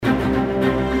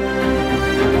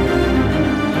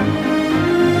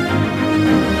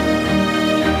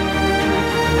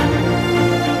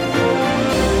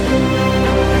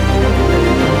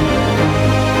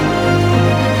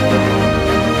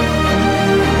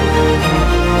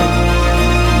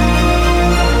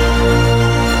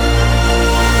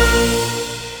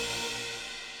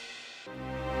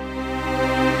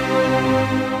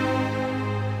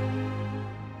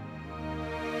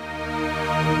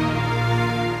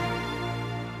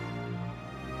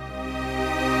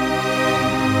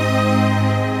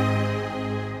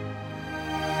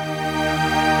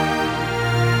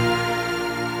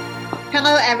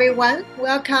Hello, everyone.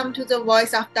 Welcome to the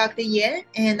Voice of Dr. Yan,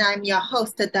 and I'm your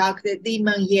host, Dr.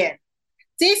 Li-Meng Yan.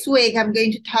 This week, I'm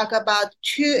going to talk about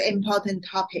two important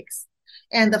topics.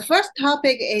 And the first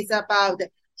topic is about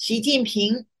Xi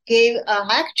Jinping gave a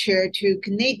lecture to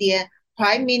Canadian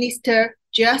Prime Minister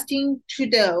Justin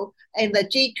Trudeau in the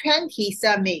G20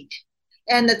 summit.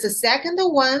 And the second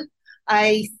one,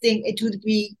 I think it would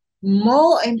be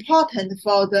more important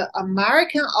for the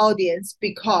American audience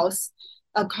because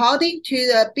according to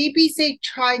the BBC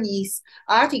Chinese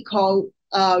article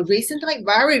very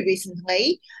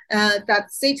recently, that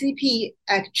CCP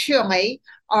actually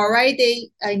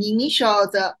already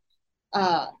initiated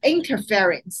the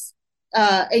interference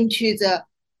into the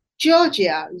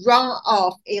Georgia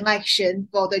runoff election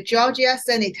for the Georgia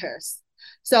senators.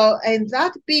 So in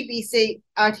that BBC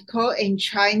article in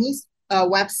Chinese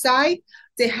website,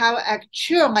 they have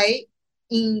actually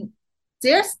in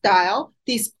their style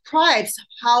describes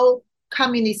how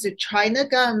communist China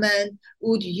government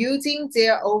would using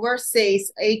their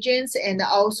overseas agents and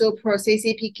also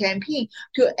pro-CCP campaign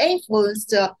to influence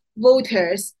the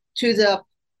voters to the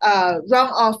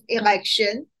runoff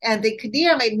election. And they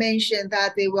clearly mentioned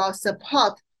that they will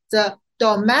support the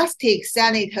domestic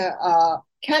senator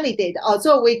candidate,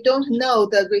 although we don't know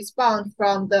the response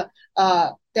from the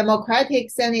Democratic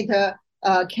senator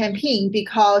campaign,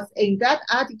 because in that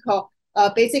article,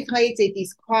 basically they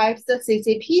describe the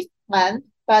CCP plan,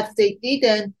 but they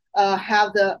didn't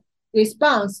have the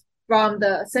response from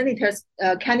the senator's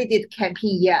candidate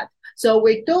campaign yet. So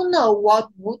we don't know what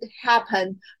would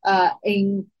happen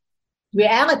in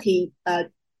reality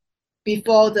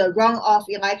before the runoff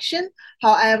election.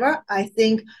 However, I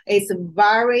think it's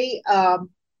very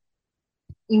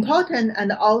important,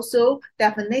 and also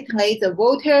definitely the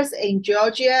voters in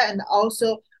Georgia and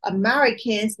also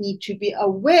Americans need to be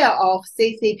aware of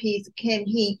CCP's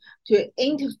campaign to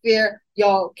interfere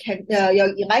your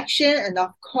election, and of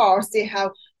course they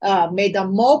have made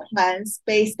more plans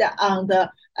based on the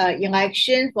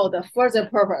election for the further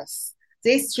purpose.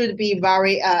 This should be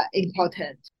very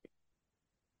important.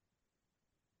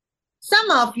 Some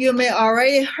of you may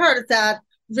already heard that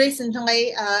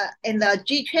recently in the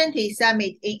G20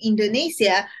 summit in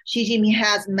Indonesia, Xi Jinping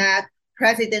has met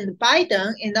President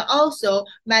Biden and also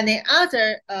many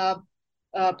other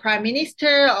prime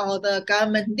minister or the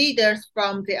government leaders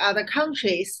from the other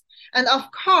countries. And of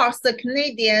course, the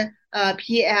Canadian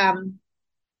PM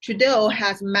Trudeau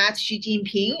has met Xi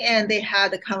Jinping and they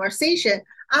had a conversation.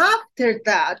 After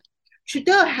that,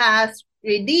 Trudeau has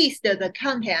released the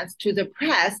contents to the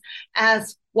press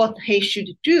as what he should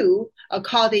do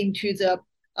according to the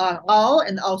law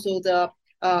and also the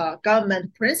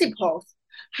government principles.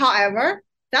 However,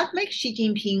 that makes Xi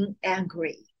Jinping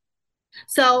angry.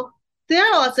 So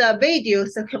there was a video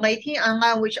circulating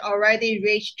online which already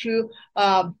reached to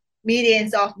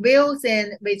millions of views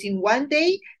and within one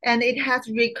day, and it has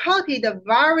recorded a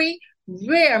very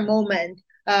rare moment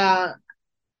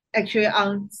actually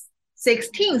on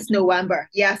 16th November,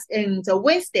 yes, in the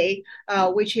Wednesday,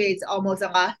 which is almost the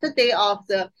last day of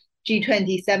the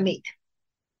G20 summit.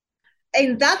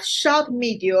 In that short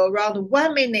video, around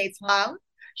 1 minute long,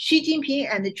 Xi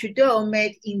Jinping and Trudeau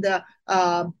met in the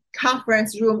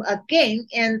conference room again,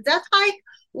 and that's like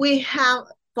we have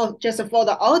just for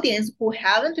the audience who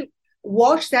haven't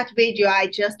watched that video, I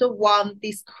just want to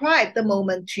describe the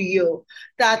moment to you.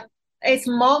 That it's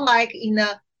more like in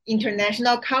a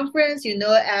international conference,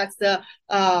 as the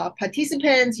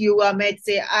participants, you will meet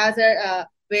the other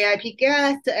VIP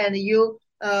guest, and you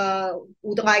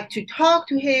would like to talk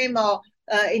to him, or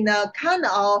in a kind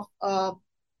of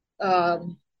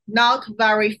not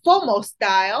very formal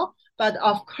style, but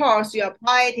of course you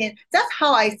apply it in. That's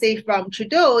how I say from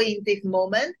Trudeau in this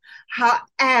moment.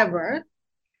 However,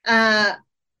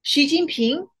 Xi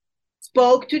Jinping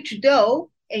spoke to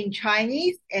Trudeau in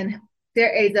Chinese, and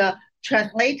there is a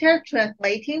translator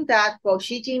translating that for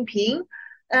Xi Jinping.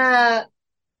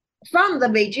 From the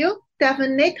video,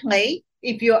 definitely,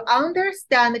 if you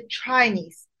understand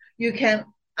Chinese, you can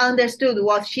understood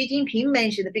what Xi Jinping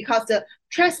mentioned, because the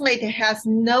translator has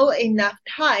no enough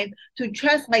time to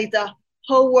translate the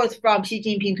whole words from Xi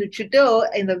Jinping to Trudeau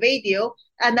in the video.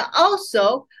 And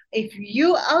also, if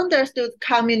you understood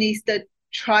communist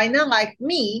China like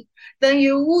me, then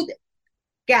you would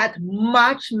get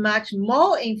much, much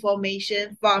more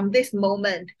information from this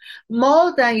moment,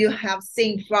 more than you have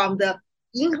seen from the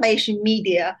English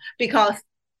media, because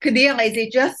clearly they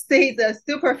just say the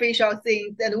superficial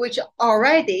things, and which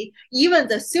already, even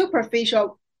the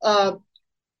superficial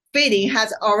feeling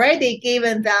has already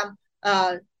given them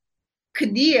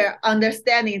clear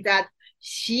understanding that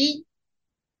she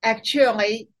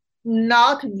actually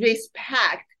not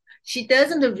respect. She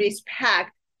doesn't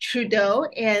respect Trudeau,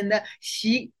 and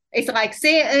it's like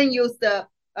CNN used the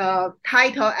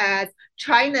title as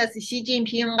China's Xi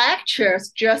Jinping lectures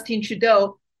Justin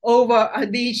Trudeau over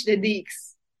alleged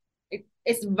leaks.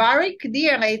 It's very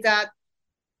clearly that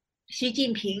Xi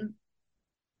Jinping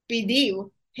believe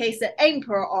he's the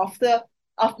emperor of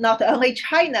not only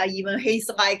China, even he's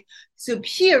like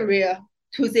superior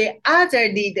to the other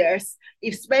leaders,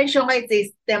 especially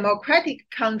these democratic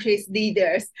countries'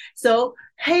 leaders. So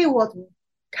he was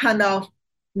kind of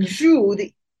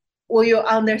rude when you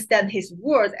understand his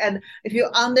words. And if you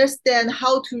understand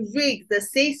how to read the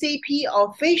CCP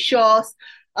officials'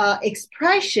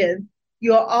 expression,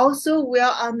 you also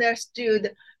will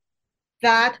understood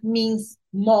that means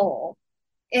more.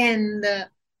 And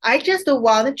I just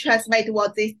want to translate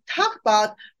what they talk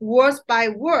about words by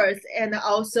words and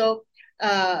also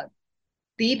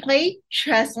deeply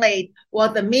translate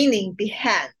what the meaning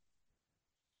behind.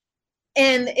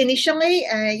 And initially,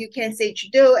 you can say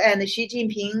Trudeau and Xi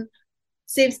Jinping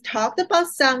seems talked about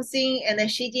something, and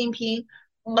Xi Jinping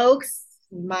looks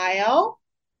smile,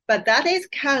 but that is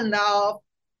kind of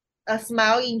a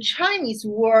smile in Chinese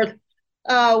word.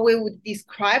 We would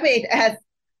describe it as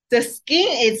the skin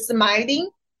is smiling,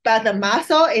 but the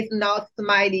muscle is not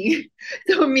smiling.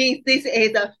 So it means this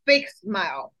is a fake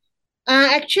smile.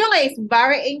 Actually, it's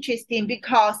very interesting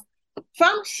because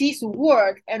from his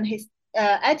work and his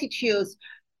attitudes,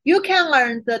 you can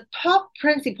learn the top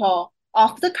principle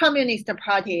of the communist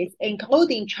parties,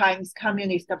 including Chinese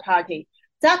Communist Party.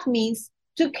 That means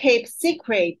to keep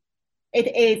secret.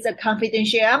 It is a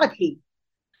confidentiality.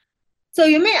 So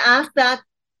you may ask that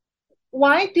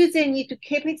why do they need to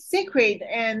keep it secret?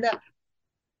 And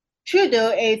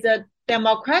Trudeau is a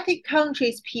democratic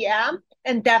country's PM,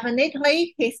 and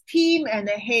definitely his team and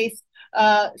his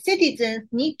citizens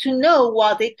need to know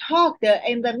what they talked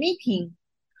in the meeting.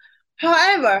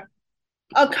 However,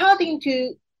 according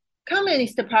to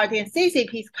Communist Party and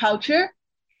CCP's culture,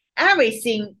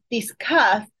 everything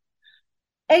discussed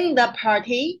in the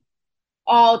party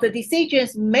or the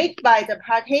decisions made by the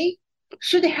party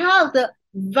should have the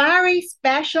very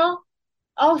special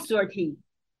authority.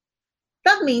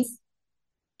 That means,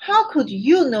 how could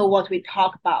you know what we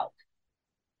talk about?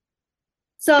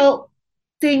 So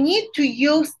they need to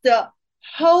use the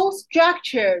whole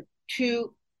structure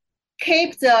to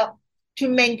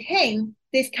maintain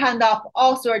this kind of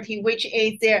authority, which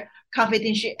is their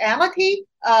confidentiality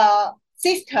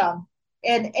system,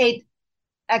 and it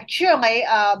actually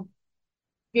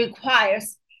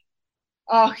requires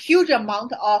a huge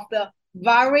amount of the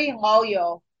very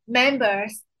loyal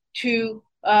members to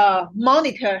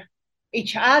monitor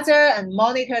each other and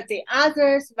monitor the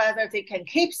others, whether they can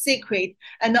keep secret,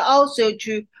 and also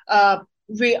to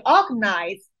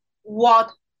reorganize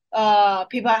what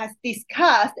people have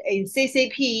discussed in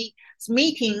CCP's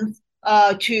meetings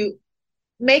to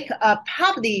make a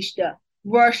published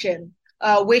version,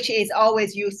 which is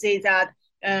always you see that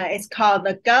it's called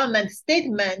the government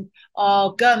statement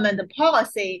or government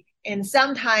policy. And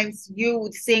sometimes you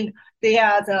would think they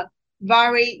are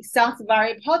sounds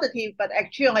very positive, but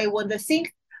actually when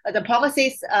the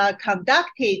policies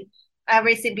conducted,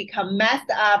 everything become messed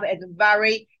up and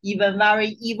very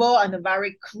evil and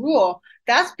very cruel.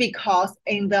 That's because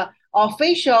in the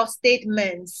official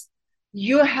statements,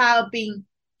 you have been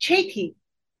cheated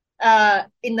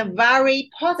in a very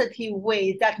positive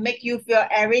way that make you feel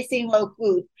everything look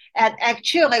good. And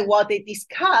actually what they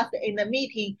discussed in the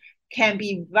meeting can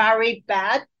be very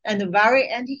bad and very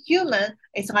anti-human.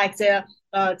 It's like the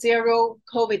zero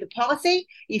COVID policy.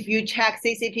 If you check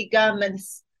CCP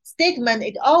government's statement,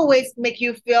 it always make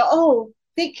you feel, oh,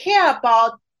 they care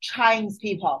about Chinese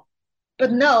people.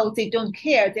 But no, they don't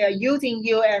care. They are using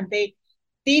you and they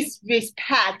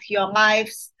disrespect your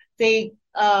lives. They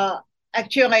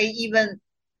actually even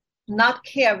not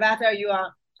care whether you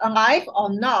are alive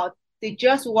or not. They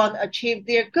just want to achieve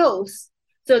their goals.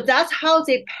 So that's how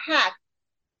they pack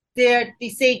their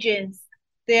decisions,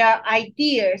 their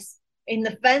ideas in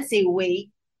a fancy way.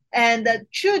 And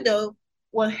Trudeau,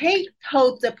 when he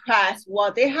told the press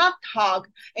what they have talked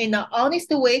in an honest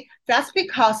way, that's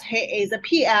because he is a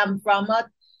PM from a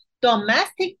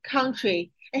domestic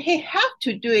country, and he have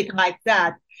to do it like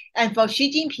that. And for Xi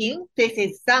Jinping, this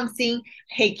is something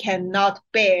he cannot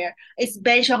bear,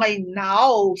 especially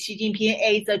now Xi Jinping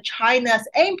is China's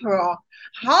emperor.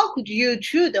 How could you,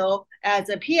 Trudeau, as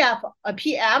a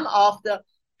PM of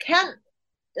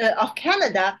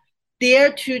Canada,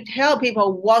 dare to tell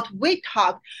people what we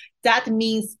talk? That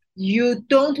means you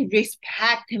don't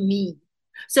respect me.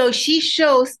 So she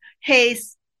shows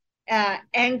his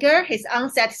anger, his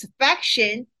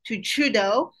unsatisfaction to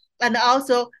Trudeau, and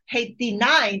also he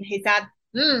denied, he said,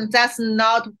 that's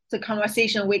not the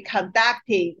conversation we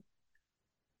conducted.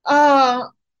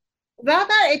 Whether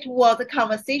it was a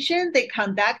conversation they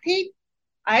conducted,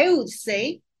 I would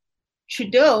say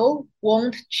Trudeau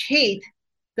won't cheat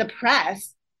the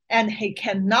press, and he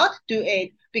cannot do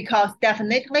it because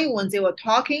definitely when they were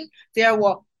talking, there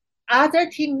were other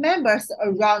team members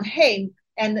around him,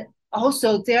 and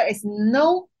also there is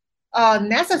no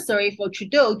necessary for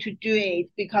Trudeau to do it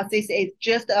because this is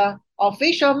just an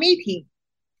official meeting.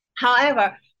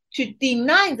 However, to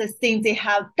deny the things they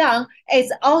have done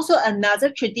is also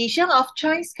another tradition of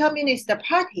Chinese Communist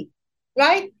Party,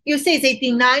 right? You see, they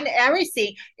denied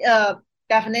everything.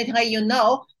 Definitely, you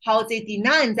know how they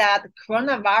denied that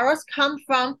coronavirus come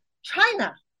from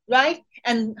China, right?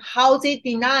 And how they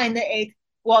denied it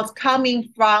was coming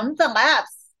from the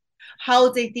labs.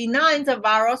 How they denied the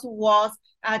virus was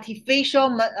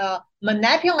artificial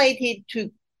manipulated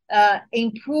to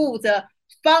improve the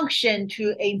function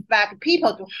to infect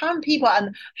people, to harm people,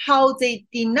 and how they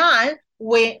deny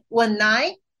when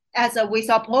I, as a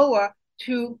whistleblower,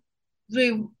 to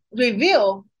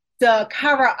reveal the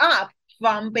cover up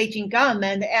from Beijing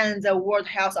government and the World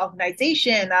Health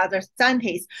Organization and other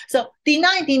scientists. So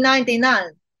deny.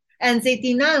 And they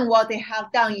deny what they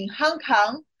have done in Hong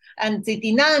Kong, and they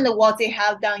deny what they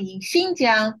have done in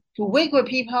Xinjiang to Uyghur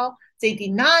people. They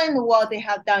deny what they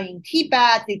have done in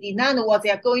Tibet. They deny what they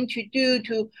are going to do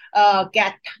to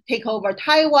take over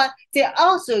Taiwan. They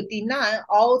also deny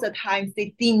all the time.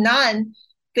 They deny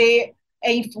the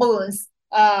influence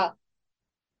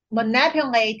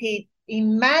manipulated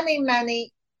in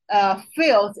many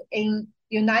fields in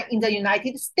the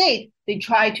United States. They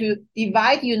try to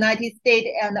divide the United States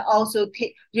and also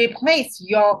replace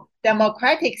your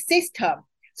democratic system.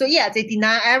 So yeah, they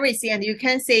deny everything, and you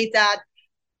can say that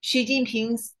Xi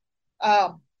Jinping's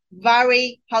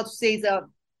very, how to say, the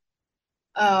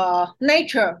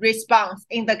nature response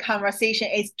in the conversation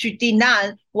is to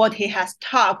deny what he has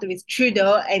talked with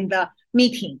Trudeau in the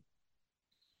meeting.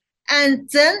 And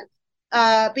then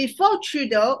before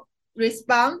Trudeau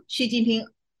respond, Xi Jinping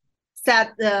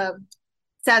said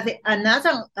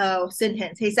another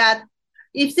sentence. He said,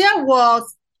 if there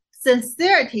was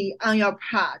sincerity on your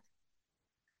part,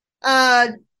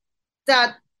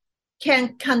 that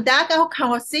can conduct our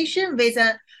conversation with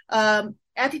an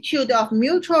attitude of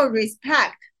mutual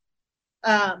respect,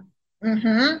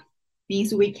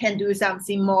 means we can do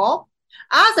something more.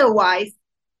 Otherwise,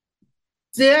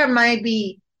 there might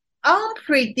be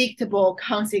unpredictable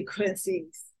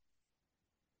consequences.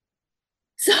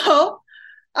 So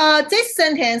this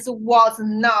sentence was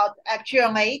not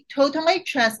actually totally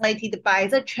translated by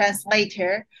the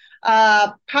translator.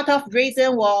 Part of the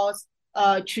reason was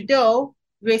Trudeau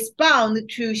respond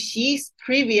to Xi's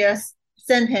previous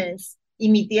sentence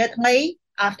immediately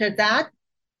after that.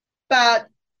 But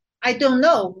I don't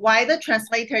know why the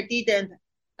translator didn't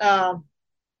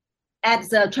add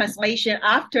the translation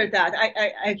after that.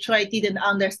 I actually didn't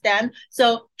understand.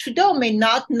 So Trudeau may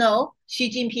not know Xi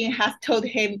Jinping has told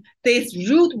him these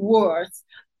rude words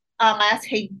unless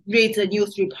he reads the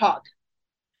news report.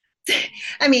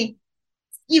 I mean,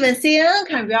 even CNN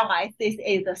can realize this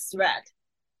is a threat.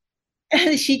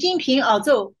 And Xi Jinping,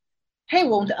 although he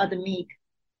won't admit,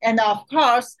 and of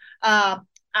course,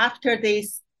 after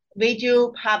this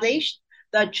video published,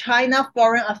 the China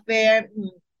Foreign Affairs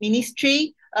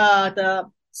Ministry, the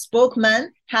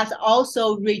spokesman, has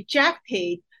also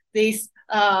rejected this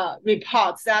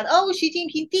report that, oh, Xi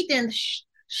Jinping didn't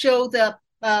show the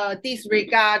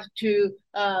disregard to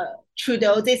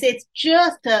Trudeau. This is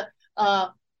just a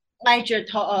leisure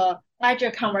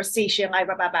conversation, blah,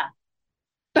 blah, blah, blah.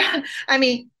 But I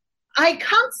mean, I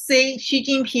can't say Xi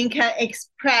Jinping can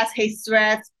express his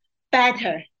threats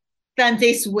better than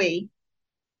this way.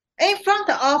 In front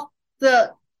of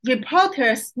the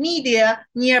reporters, media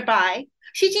nearby,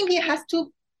 Xi Jinping has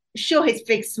to show his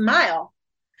fake smile.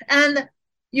 And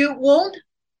you won't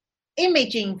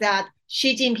imagine that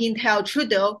Xi Jinping tell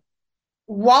Trudeau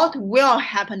what will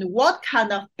happen, what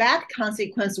kind of bad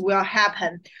consequence will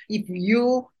happen if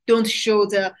you don't show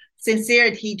the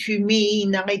sincerity to me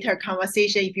in a later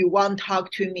conversation, if you want to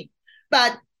talk to me.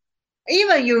 But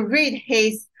even you read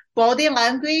his body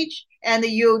language and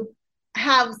you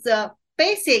have the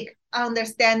basic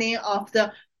understanding of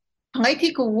the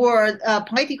political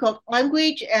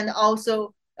language and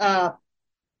also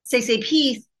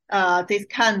CCP's this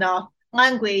kind of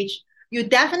language, you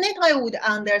definitely would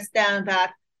understand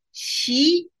that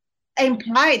she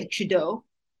implied Trudeau,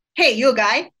 hey, you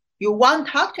guy, you want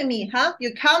to talk to me, huh?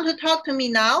 You come to talk to me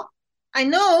now? I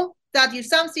know that you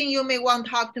something you may want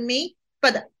to talk to me,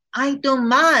 but I don't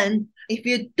mind if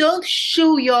you don't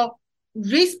show your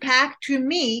respect to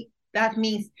me. That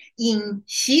means in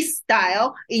his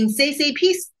style, in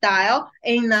CCP style,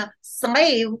 in a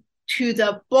slave to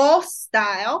the boss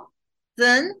style,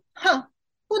 then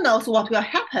who knows what will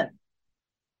happen?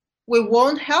 We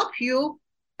won't help you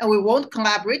and we won't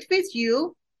collaborate with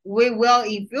you. We will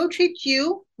infiltrate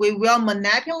you. We will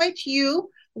manipulate you.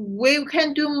 We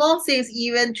can do more things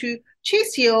even to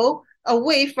chase you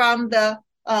away from the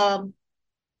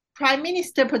prime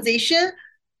minister position,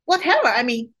 whatever. I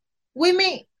mean,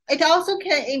 it also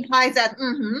can imply that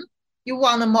you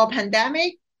want a more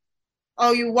pandemic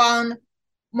or you want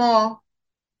more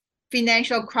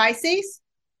financial crisis.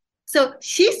 So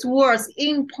his words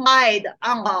implied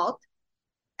a lot.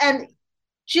 And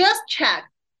just check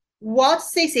what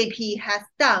CCP has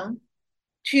done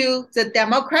to the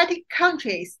democratic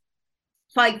countries.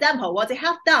 For example, what they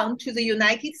have done to the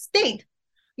United States.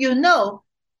 You know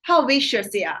how vicious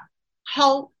they are,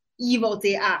 how evil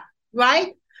they are,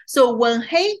 right? So when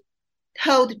he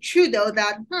told Trudeau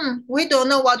that, we don't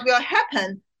know what will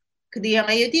happen,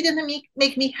 clearly you didn't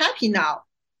make me happy now.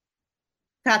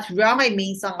 That really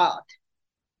means a lot.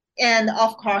 And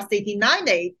of course, they denied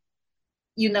it.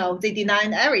 They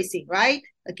denied everything, right?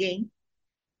 Again.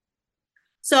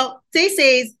 So this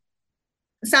is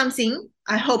something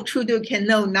I hope Trudeau can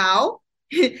know now,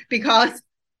 because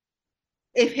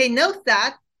if he knows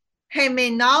that, he may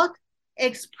not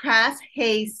express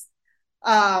his,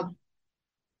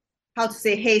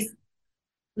 his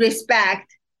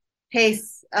respect,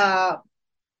 his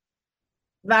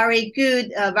very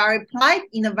good, very polite,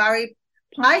 in a very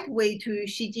polite way to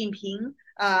Xi Jinping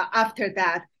after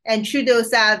that. And Trudeau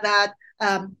said that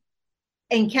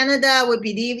in Canada, we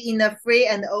believe in a free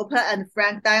and open and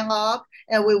frank dialogue,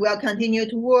 and we will continue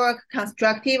to work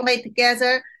constructively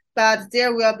together, but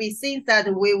there will be things that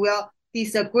we will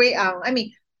disagree on. I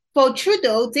mean, for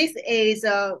Trudeau, this is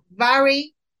a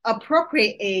very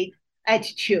appropriate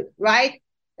attitude, right?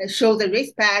 Show the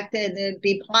respect and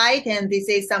be polite, and this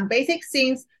is some basic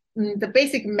things, the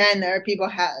basic manner people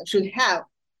should have.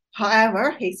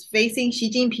 However, he's facing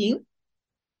Xi Jinping.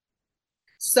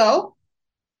 So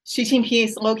Xi Jinping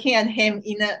is looking at him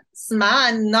in a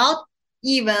smile and not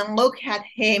even look at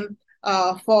him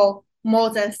for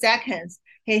more than seconds.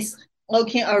 He's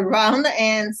looking around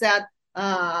and said,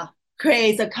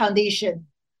 create a condition.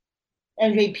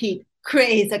 And repeat,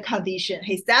 create a condition.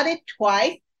 He said it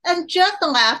twice and just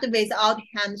left without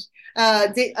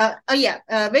with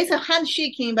a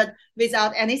handshaking, but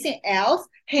without anything else.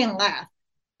 He left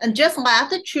and just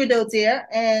left Trudeau there,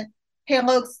 and he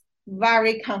looks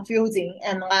very confusing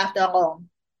and left alone.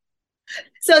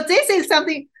 So this is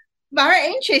something very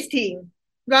interesting,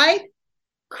 right?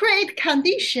 Create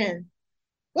condition.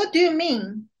 What do you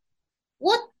mean?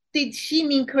 What did she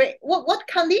mean? Create what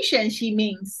condition she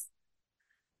means?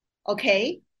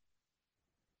 Okay.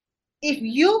 If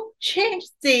you change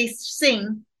this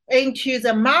thing into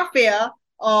the mafia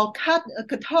or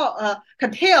cartel,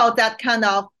 that kind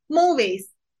of movies,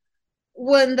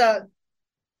 when the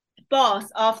boss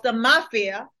of the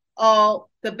mafia or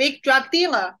the big drug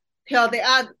dealer tell the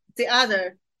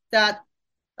other that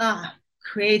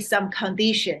create some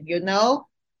condition,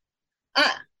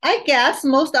 I guess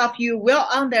most of you will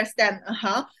understand.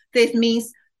 This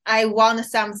means I want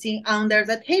something under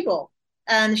the table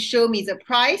and show me the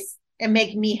price and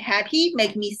make me happy,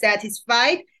 make me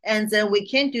satisfied, and then we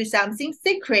can do something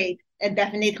secret and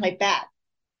definitely bad.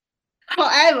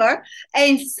 However,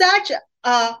 in such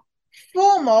a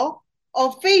formal,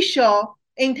 official,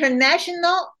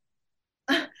 international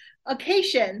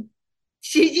occasion,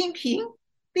 Xi Jinping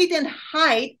didn't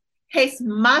hide his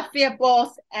mafia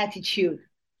boss attitude.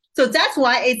 So that's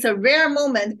why it's a rare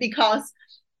moment, because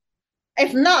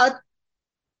if not,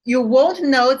 you won't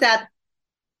know that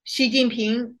Xi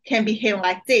Jinping can behave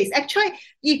like this. Actually,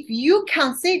 if you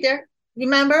consider,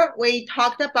 remember we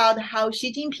talked about how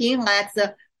Xi Jinping led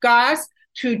the guards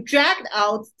to drag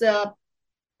out the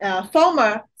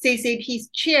former CCP's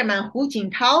chairman Hu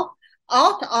Jintao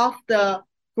out of the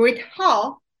Great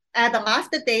Hall at the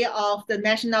last day of the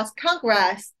National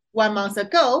Congress 1 month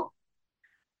ago.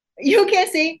 You can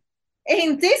see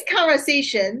in this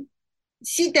conversation,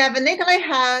 she definitely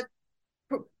had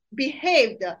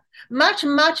behaved much,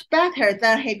 much better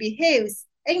than he behaves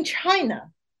in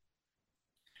China.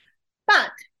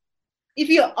 But if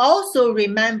you also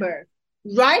remember,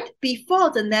 right before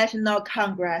the National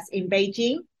Congress in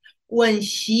Beijing, when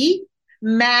Xi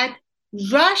met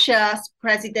Russia's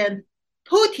President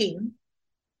Putin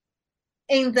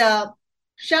in the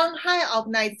Shanghai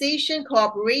Organization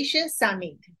Cooperation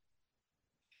Summit,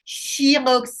 she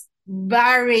looks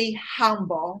very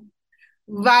humble,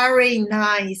 very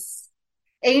nice,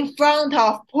 in front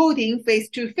of Putin face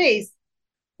to face.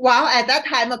 While at that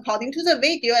time, according to the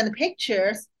video and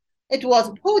pictures, it was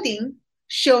Putin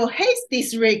show his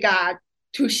disregard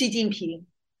to Xi Jinping.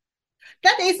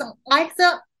 That is like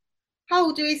the,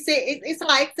 how do we say it? It's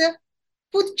like the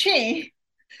food chain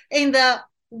in the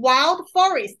wild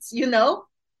forests, you know,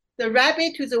 the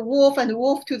rabbit to the wolf and the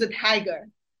wolf to the tiger.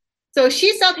 So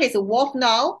she thought he's a wolf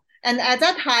now. And at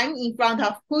that time, in front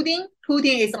of Putin,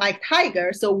 Putin is like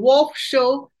tiger. So wolf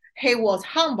showed he was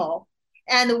humble.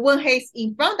 And when he's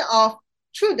in front of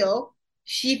Trudeau,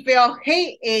 she felt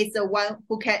he is the one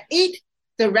who can eat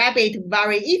the rabbit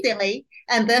very easily.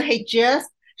 And then he just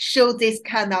showed this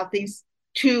kind of things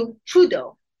to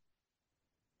Trudeau.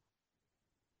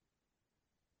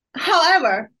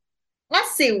 However,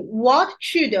 let's see what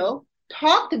Trudeau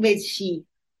talked with Xi.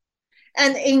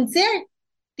 And in their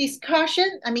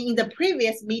discussion, I mean, in the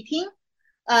previous meeting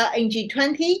in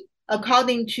G20,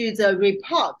 according to the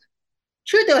report,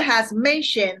 Trudeau has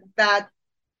mentioned that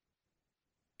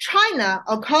China,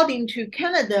 according to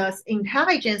Canada's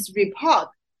intelligence report,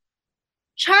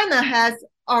 China has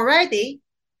already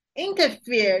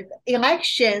interfered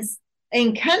elections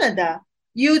in Canada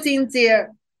using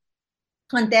their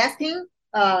clandestine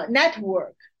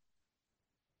network.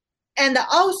 And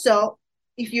also,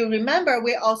 if you remember,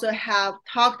 we also have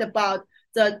talked about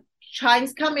the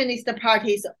Chinese Communist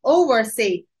Party's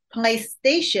overseas police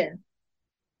station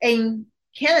in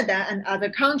Canada and other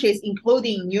countries,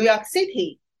 including New York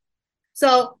City.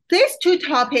 So these two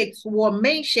topics were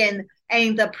mentioned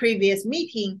in the previous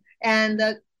meeting, and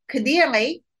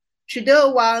clearly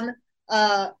Trudeau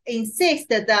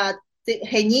insisted that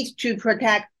he needs to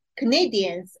protect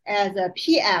Canadians as a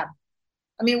PM.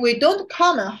 I mean, we don't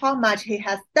comment how much he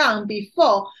has done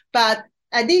before, but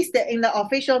at least in the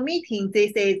official meeting,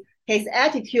 this is his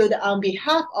attitude on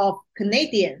behalf of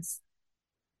Canadians.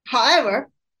 However,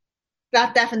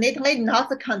 that's definitely not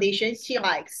the condition she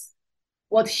likes.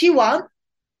 What she wants,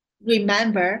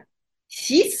 remember,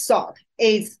 his thought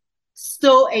is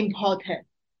so important.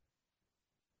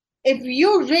 If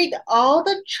you read all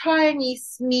the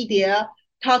Chinese media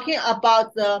talking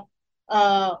about the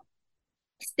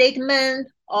statement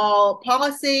or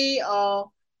policy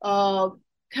or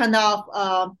kind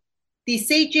of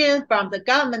decision from the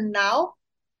government now,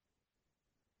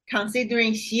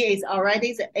 considering Xi is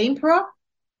already the emperor,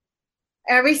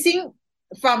 everything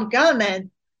from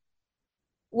government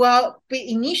will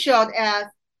be initialed as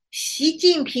Xi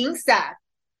Jinping said,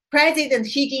 President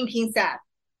Xi Jinping said,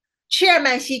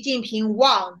 Chairman Xi Jinping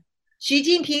warned, Xi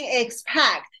Jinping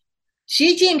expect,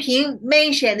 Xi Jinping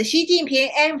mentioned, Xi Jinping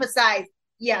emphasized.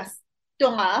 Yes,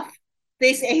 don't laugh.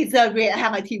 This is a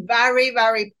reality, very,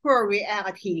 very poor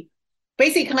reality.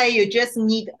 Basically, you just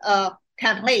need a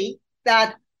template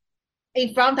that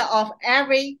in front of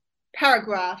every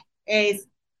paragraph is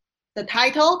the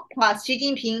title plus Xi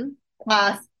Jinping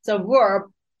plus the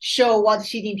verb show what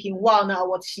Xi Jinping want or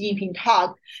what Xi Jinping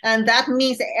talked. And that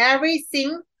means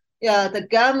everything the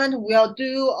government will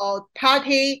do or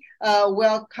party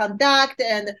will conduct,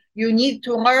 and you need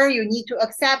to learn, you need to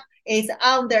accept is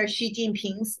under Xi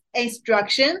Jinping's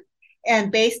instruction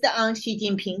and based on Xi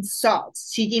Jinping's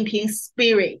thoughts, Xi Jinping's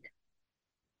spirit.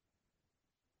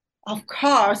 Of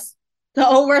course, the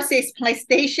overseas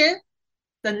PlayStation,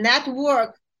 the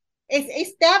network is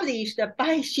established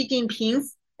by Xi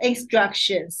Jinping's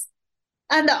instructions.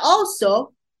 And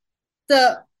also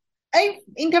the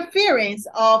interference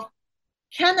of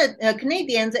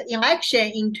Canadians'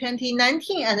 election in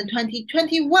 2019 and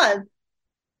 2021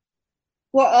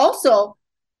 were also,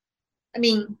 I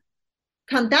mean,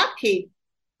 conducted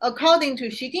according to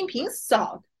Xi Jinping's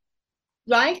thought,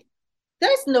 right?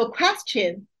 There's no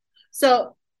question.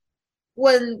 So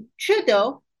when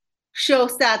Trudeau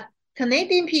shows that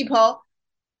Canadian people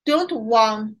don't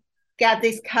want to get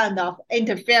this kind of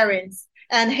interference,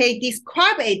 and he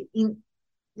described it in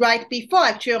right before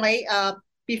actually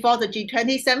before the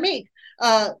G20 summit,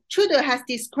 Trudeau has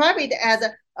described it as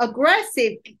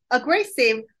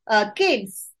aggressive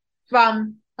gifts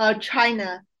from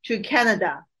China to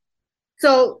Canada.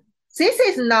 So this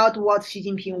is not what Xi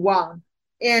Jinping wants,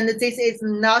 and this is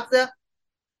not the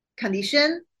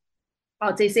condition,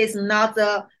 or this is not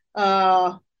the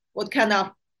what kind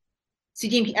of Xi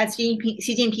Jinping, as Xi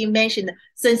Jinping mentioned,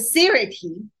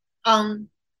 sincerity on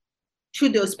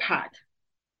Trudeau's part.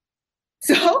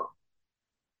 So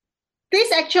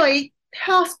this actually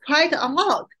tells quite a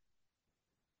lot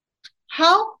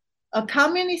how a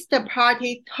Communist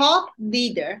Party top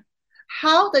leader,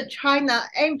 how the China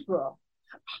Emperor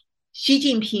Xi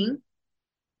Jinping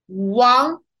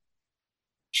want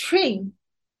train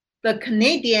the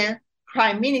Canadian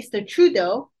Prime Minister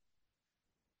Trudeau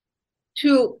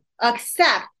to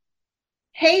accept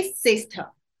his system,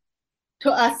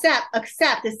 to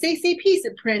accept the CCP's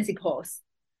principles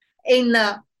in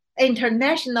the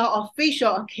international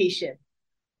official occasion.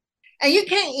 And you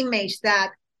can imagine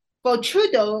that for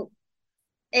Trudeau,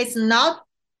 it's not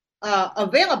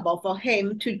available for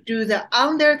him to do the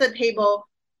under-the-table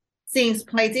things,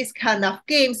 play this kind of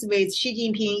games with Xi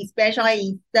Jinping, especially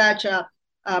in such a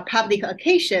public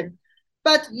occasion.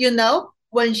 But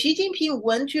when Xi Jinping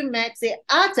went to meet the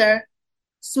other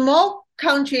small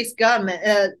countries'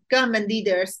 government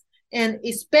leaders, and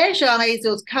especially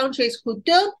those countries who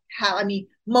don't have,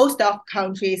 most of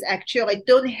countries actually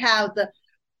don't have the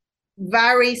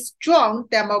very strong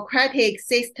democratic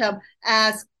system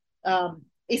as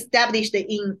established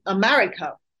in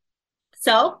America.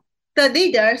 So the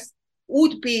leaders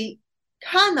would be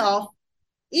kind of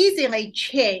easily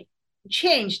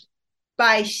changed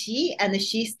by Xi and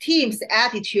Xi's team's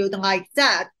attitude like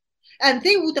that. And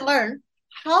they would learn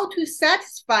how to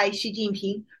satisfy Xi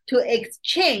Jinping to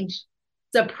exchange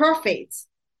the profits,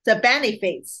 the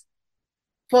benefits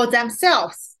for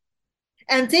themselves.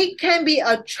 And they can be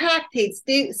attracted,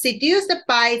 seduced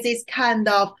by this kind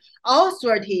of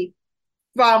authority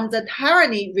from the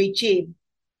tyranny regime.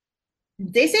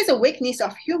 This is a weakness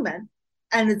of human,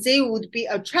 and they would be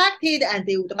attracted and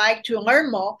they would like to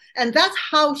learn more. And that's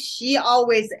how Xi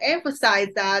always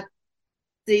emphasized that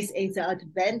this is an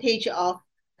advantage of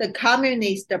the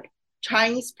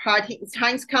Chinese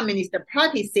Communist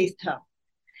Party system.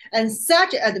 And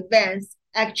such advance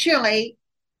actually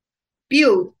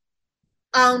built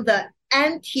on the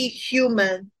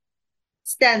anti-human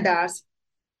standards.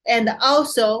 And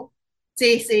also,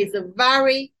 this is a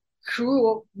very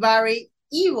cruel, very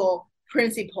evil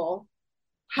principle.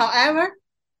 However,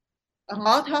 a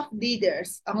lot of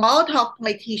leaders, a lot of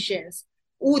politicians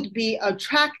would be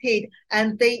attracted,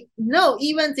 and they know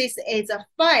even this is a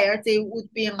fire, they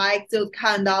would be like those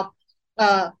kind of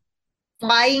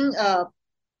flying,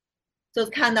 those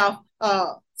kind of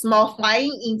small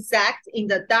flying insects in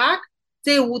the dark.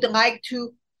 They would like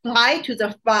to fly to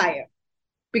the fire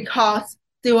because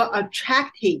they were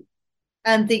attracted,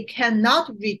 and they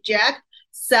cannot reject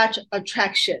such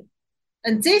attraction.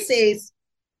 And this is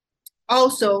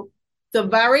also the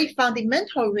very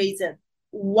fundamental reason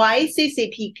why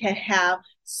CCP can have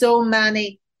so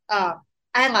many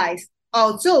allies,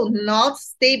 although not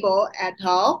stable at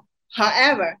all.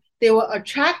 However, they were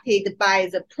attracted by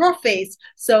the profits,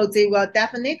 so they will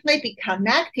definitely be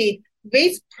connected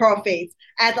with profits.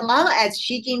 As long as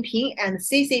Xi Jinping and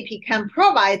CCP can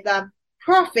provide them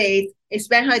profits,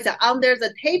 especially the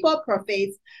under-the-table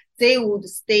profits, they would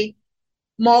stay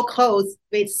more close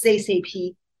with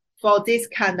CCP for this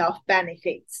kind of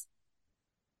benefits.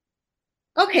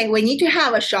 Okay, we need to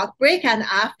have a short break, and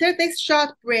after this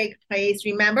short break, please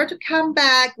remember to come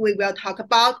back. We will talk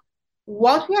about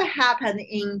what will happen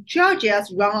in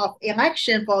Georgia's runoff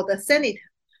election for the Senate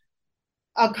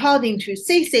according to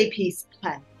CCP's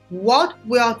plan. What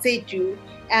will they do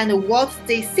and what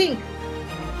they think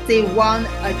they want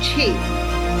to achieve?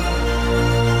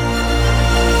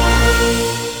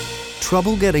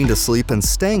 Trouble getting to sleep and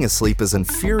staying asleep is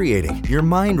infuriating. Your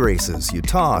mind races, you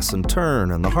toss and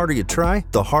turn, and the harder you try,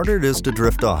 the harder it is to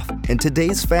drift off. And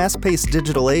today's fast-paced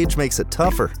digital age makes it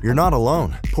tougher. You're not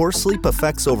alone. Poor sleep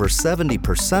affects over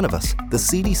 70% of us. The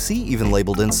CDC even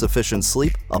labeled insufficient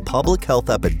sleep a public health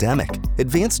epidemic.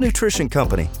 Advanced nutrition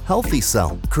company Healthy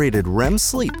Cell created REM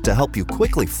sleep to help you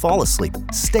quickly fall asleep,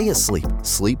 stay asleep,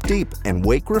 sleep deep, and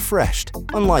wake refreshed.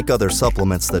 Unlike other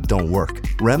supplements that don't work,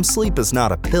 REM sleep is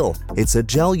not a pill. It's a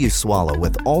gel you swallow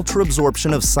with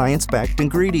ultra-absorption of science-backed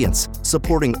ingredients,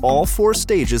 supporting all 4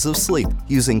 stages of sleep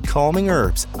using calming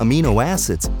herbs, amino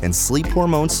acids, and sleep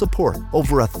hormone support.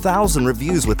 Over 1,000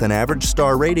 reviews with an average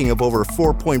star rating of over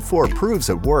 4.4 proves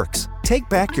it works. Take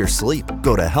back your sleep.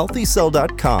 Go to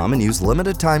healthycell.com and use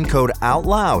limited time code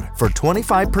OUTLOUD for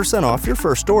 25% off your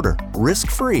first order.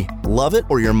 Risk-free. Love it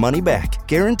or your money back.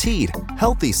 Guaranteed.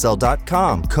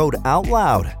 Healthycell.com code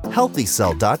OUTLOUD.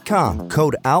 Healthycell.com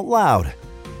code OUTLOUD.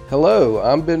 Hello,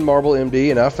 I'm Ben Marble, MD,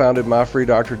 and I founded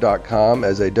MyFreeDoctor.com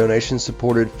as a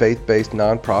donation-supported, faith-based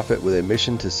nonprofit with a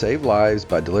mission to save lives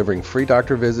by delivering free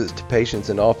doctor visits to patients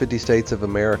in all 50 states of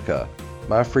America.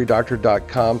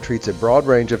 MyFreeDoctor.com treats a broad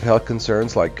range of health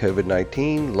concerns like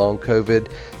COVID-19, long COVID,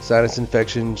 sinus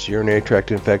infections, urinary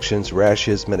tract infections,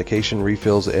 rashes, medication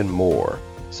refills, and more.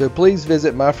 So please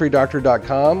visit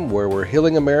MyFreeDoctor.com, where we're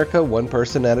healing America one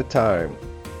person at a time.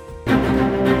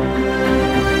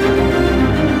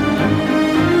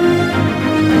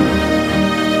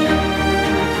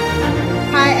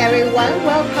 Hi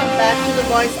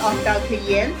voice of Dr.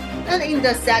 Yan. And in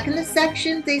the second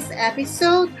section, this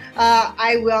episode,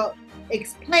 I will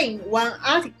explain one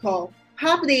article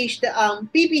published on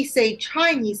BBC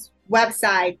Chinese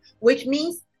website, which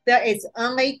means there is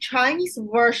only Chinese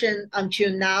version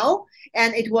until now,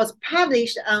 and it was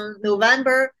published on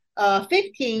November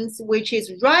 15th, which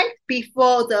is right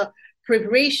before the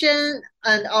preparation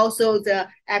and also the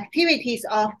activities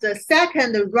of the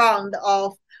second round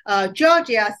of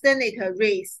Georgia senator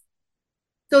race.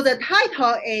 So the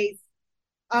title is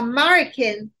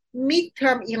American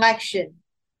Midterm Election.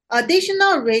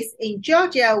 Additional race in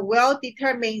Georgia will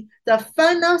determine the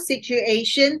final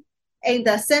situation in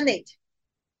the Senate.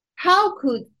 How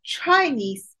could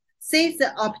Chinese seize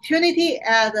the opportunity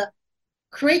at a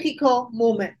critical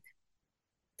moment?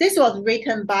 This was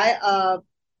written by a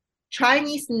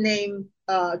Chinese named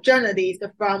journalist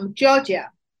from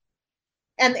Georgia.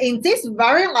 And in this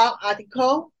very long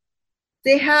article,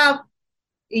 they have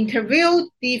interviewed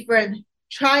different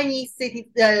Chinese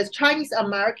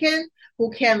American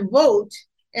who can vote,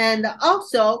 and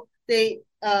also they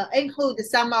include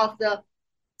some of the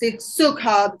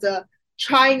so-called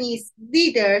Chinese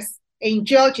leaders in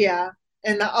Georgia,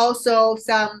 and also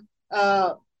some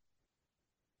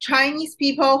Chinese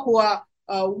people who are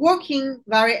working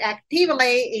very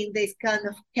actively in this kind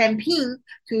of campaign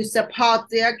to support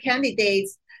their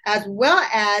candidates, as well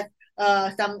as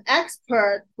some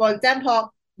experts. For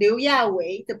example, Liu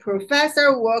Yawei, the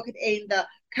professor, worked in the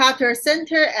Carter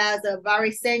Center as a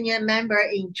very senior member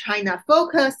in China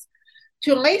Focus,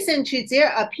 to listen to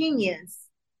their opinions.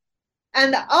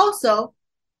 And also,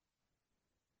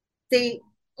 they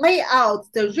lay out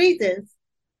the reasons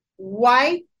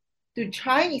why do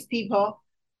Chinese people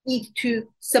need to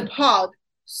support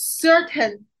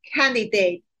certain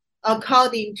candidates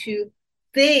according to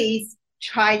these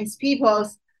Chinese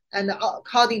people's and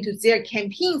according to their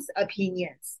campaign's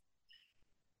opinions.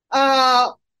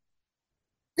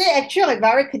 They actually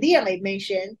very clearly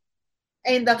mentioned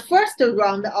in the first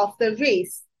round of the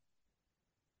race,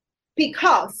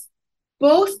 because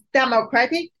both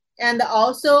Democratic and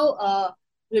also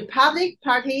Republican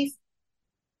parties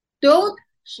don't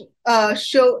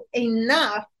show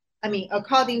enough,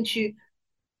 according to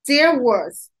their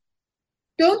words,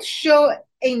 don't show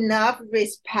enough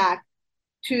respect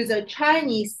to the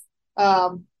Chinese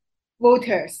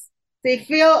voters. They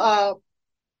feel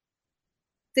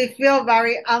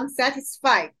very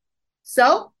unsatisfied.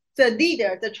 So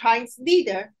the Chinese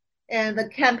leader and the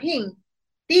campaign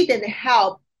didn't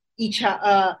help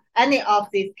any of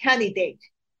these candidates.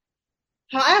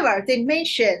 However, they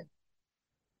mentioned,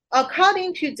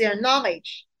 according to their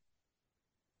knowledge,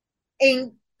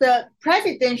 in the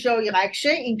presidential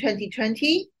election in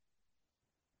 2020,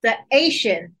 the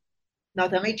Asian,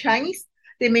 not only Chinese,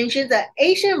 they mentioned that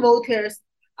Asian voters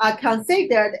are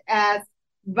considered as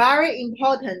very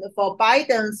important for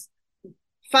Biden's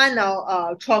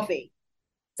final trophy.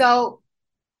 So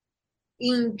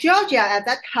in Georgia at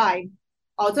that time,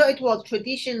 although it was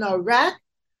traditional red,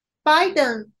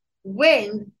 Biden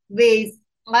won with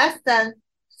less than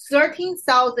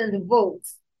 13,000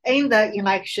 votes in the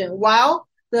election, while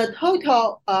the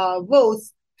total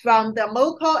votes from the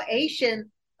local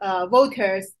Asian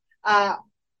voters are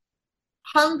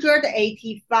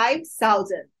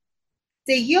 185,000.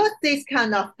 They use this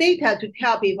kind of data to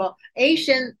tell people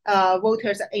Asian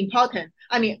voters are important.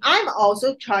 I'm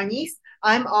also Chinese,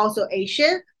 I'm also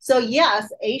Asian. So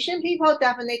yes, Asian people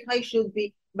definitely should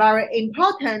be very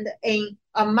important in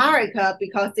America,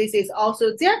 because this is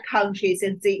also their country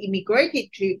since they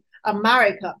immigrated to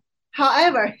America.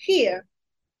 However, here,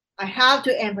 I have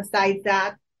to emphasize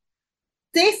that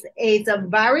this is a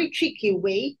very tricky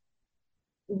way,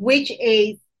 which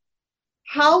is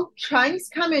how Chinese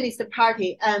Communist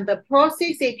Party and the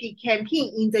pro-CCP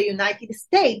campaign in the United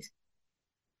States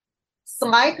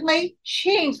slightly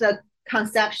changed the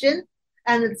conception,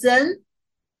 and then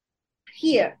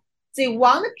here they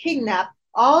want to kidnap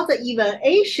all the even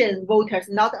Asian voters,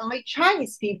 not only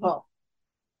Chinese people,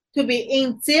 to be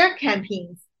in their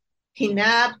campaigns,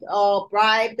 kidnapped or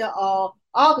bribed or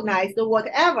organized or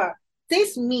whatever.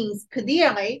 This means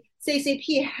clearly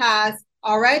CCP has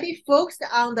already focused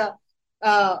on the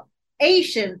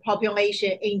Asian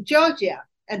population in Georgia,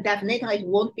 and definitely it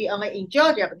won't be only in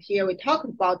Georgia, but here we talk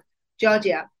about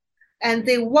Georgia, and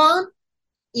they want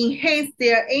to enhance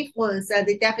their influence, and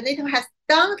they definitely have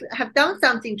done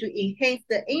something to enhance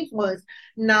the influence.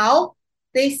 Now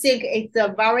they think it's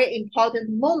a very important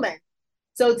moment,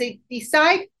 so they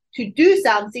decide to do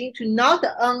something to not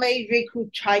only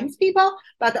recruit Chinese people,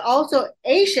 but also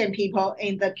Asian people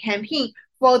in the campaign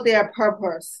for their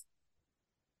purpose.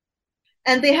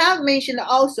 And they have mentioned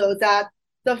also that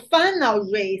the final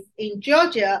race in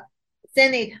Georgia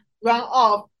Senate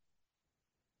runoff,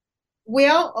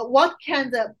 well, what can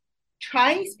the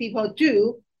Chinese people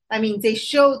do? I mean, they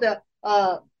show that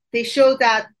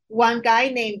one guy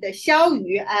named Xiao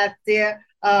Yu as their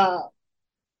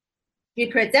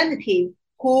representative,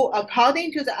 who,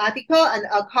 according to the article and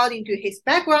according to his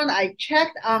background, I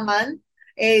checked online,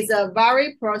 is a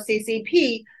very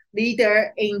pro-CCP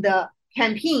leader in the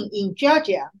campaign in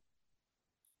Georgia.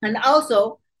 And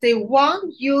also, they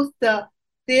want to use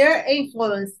their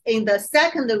influence in the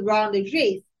second round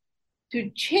race to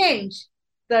change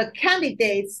the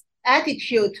candidates'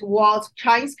 attitude towards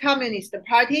Chinese Communist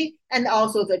Party and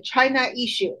also the China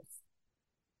issues.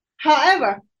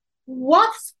 However,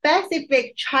 what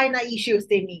specific China issues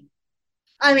they mean?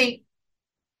 I mean,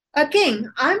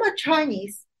 again, I'm a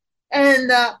Chinese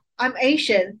and I'm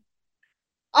Asian.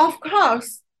 Of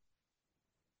course,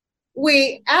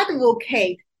 we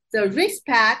advocate the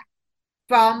respect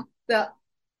from the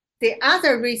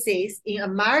other races in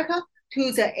America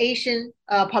to the Asian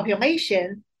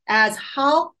population as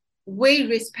how we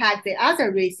respect the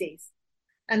other races.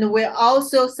 And we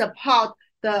also support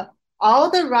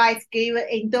all the rights given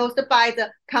endorsed by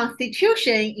the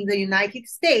Constitution in the United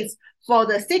States for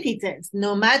the citizens,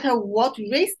 no matter what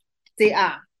race they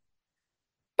are.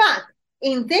 But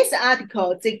in this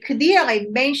article, they clearly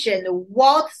mentioned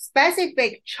what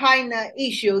specific China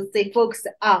issues they focus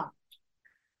on.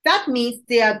 That means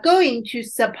they are going to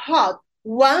support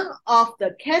one of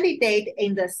the candidates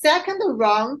in the second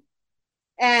round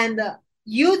and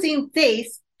using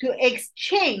this to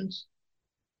exchange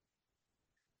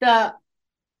the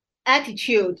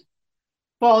attitude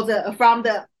from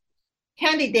the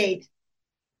candidate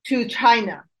to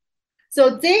China.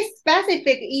 So these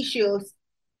specific issues,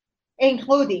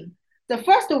 including the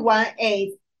first one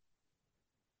is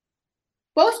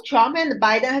both Trump and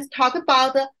Biden has talked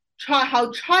about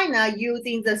how China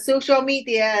using the social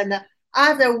media and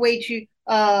other way to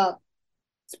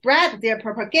spread their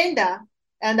propaganda,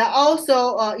 and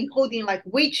also including like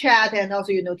WeChat and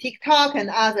also TikTok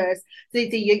and others.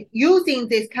 They using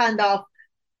this kind of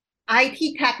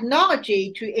IT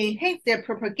technology to enhance their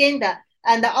propaganda,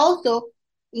 and also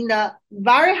in a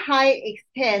very high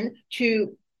extent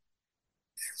to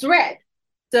threat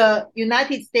the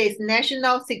United States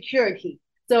national security.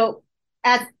 So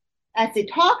as they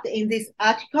talked in this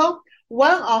article,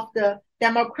 one of the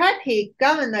Democratic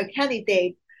governor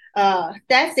candidate,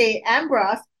 Stacey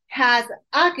Abrams, has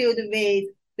argued with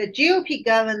the GOP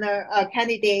governor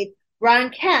candidate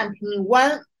Brian Kemp in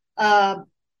one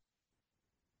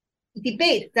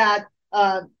debate that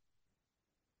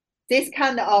this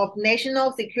kind of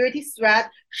national security threat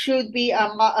should be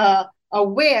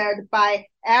aware by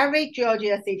every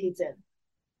Georgia citizen.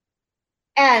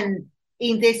 And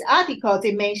in this article,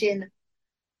 they mentioned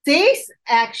this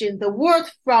action, the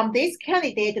words from this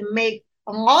candidate make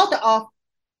a lot of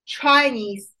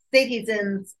Chinese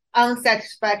citizens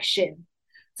unsatisfaction.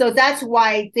 So that's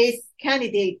why this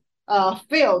candidate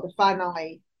failed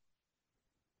finally.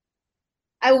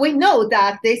 And we know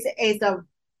that this is a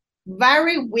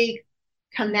very weak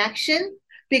connection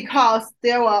because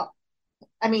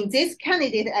this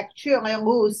candidate actually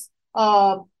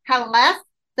have less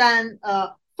than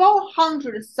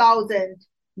 400,000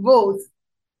 votes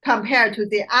compared to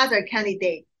the other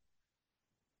candidate.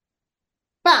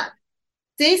 But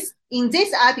in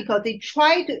this article, they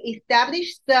try to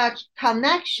establish such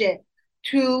connection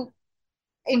to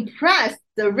impress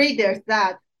the readers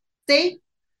that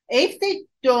if they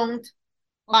don't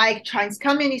like Chinese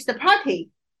Communist Party,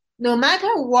 no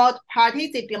matter what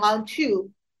party they belong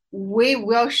to, we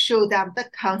will show them the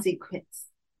consequence.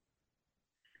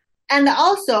 And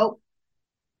also,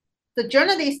 the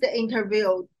journalist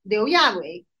interviewed Liu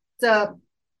Yawei, the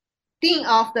dean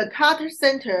of the Carter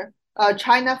Center,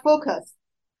 China Focus.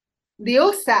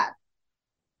 Liu said,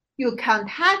 you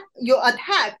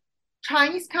attack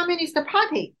Chinese Communist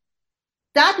Party.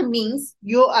 That means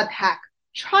you attack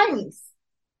Chinese.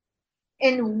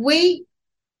 And we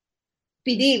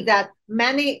believe that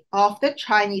many of the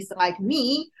Chinese like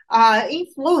me are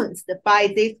influenced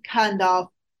by this kind of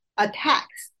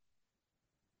attacks.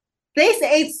 This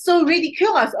is so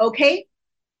ridiculous, okay?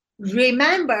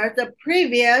 Remember the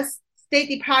previous State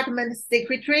Department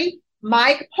Secretary,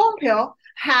 Mike Pompeo,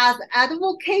 has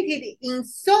advocated in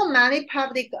so many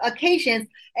public occasions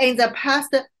in the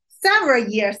past several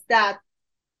years that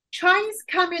Chinese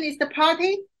Communist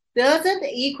Party doesn't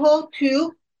equal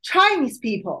to Chinese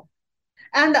people.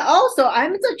 And also,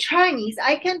 I'm the Chinese,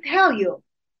 I can tell you,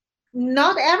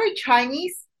 not every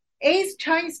Chinese is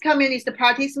Chinese Communist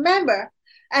Party's member.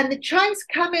 And the Chinese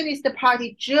Communist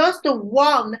Party just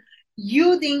won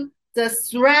using the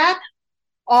threat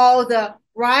or the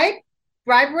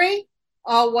bribery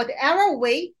or whatever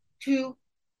way to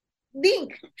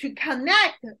link, to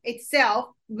connect itself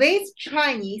with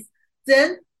Chinese,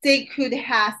 then they could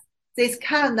have this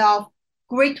kind of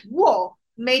great wall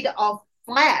made of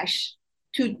flesh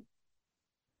to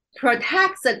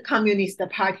protect the Communist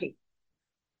Party.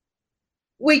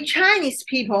 We Chinese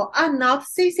people are not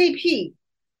CCP.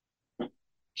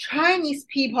 Chinese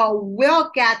people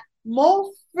will get more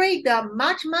freedom,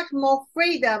 much more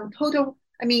freedom,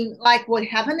 like what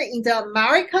happened in the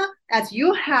America, as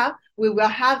you have, we will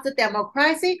have the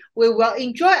democracy, we will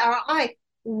enjoy our life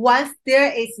once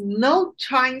there is no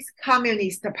Chinese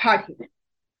Communist Party.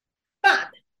 But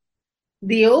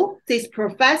Liu, this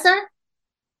professor,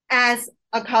 as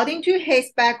according to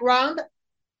his background,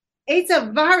 is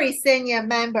a very senior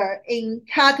member in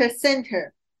Carter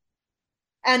Center.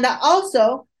 And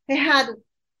also, he had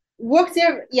worked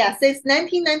there, since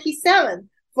 1997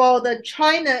 for the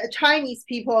Chinese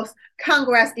People's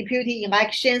Congress Deputy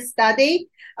Election Study.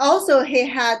 Also, he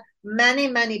had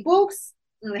many books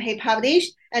he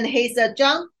published, and he's a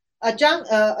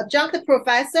adjunct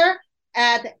professor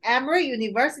at Emory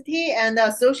University and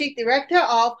associate director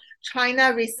of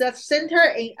China Research Center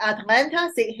in Atlanta.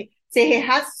 He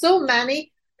has so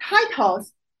many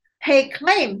titles. He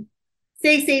claimed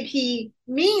CCP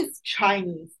means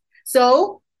Chinese.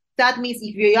 So that means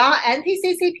if you are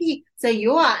anti-CCP, then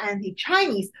you are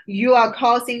anti-Chinese. You are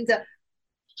causing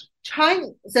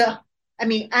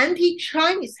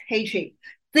anti-Chinese hatred.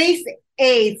 This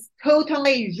is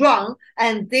totally wrong.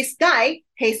 And this guy,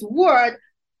 his word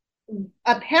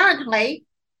apparently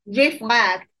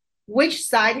reflect which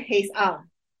side he's on.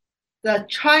 The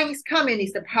Chinese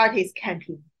Communist Party's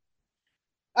campaign.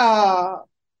 By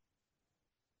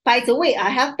the way, I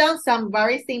have done some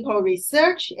very simple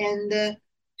research, and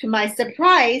to my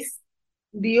surprise,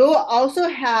 Liu also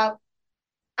have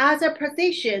other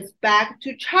positions back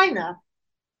to China.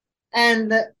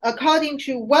 And according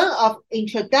to one of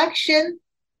introduction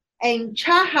in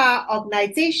Chaha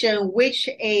organization, which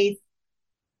is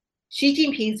Xi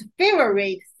Jinping's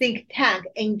favorite think tank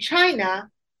in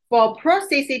China for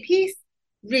pro-CCP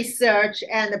research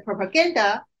and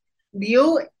propaganda,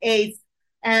 Liu is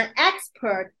an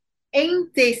expert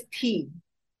in this team.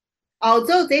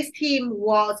 Although this team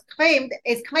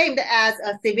is claimed as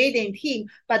a civilian team,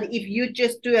 but if you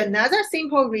just do another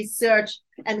simple research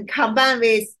and combine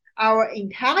with our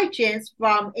intelligence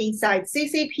from inside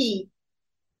CCP,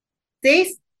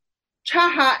 this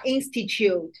Chaha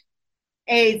Institute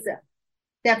is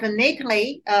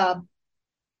definitely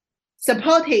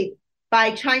supported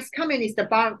by Chinese Communist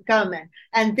government,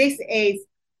 and this is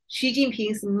Xi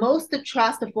Jinping's most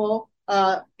trustful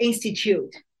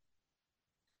institute.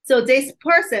 So this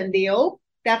person, Liu,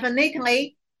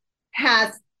 definitely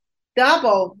has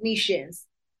double missions.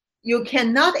 You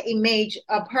cannot imagine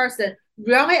a person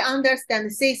really understand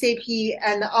CCP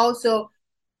and also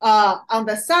on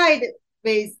the side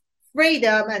with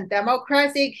freedom and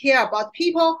democracy, care about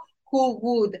people who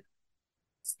would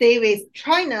stay with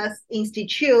China's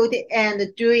institute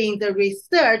and doing the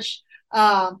research,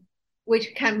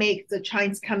 which can make the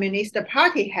Chinese Communist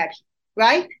Party happy,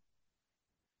 right?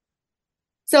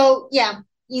 So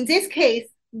in this case,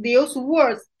 Liu's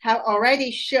words have already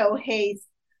shown his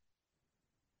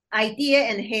idea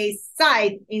and his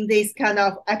side in this kind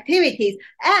of activities.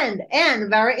 And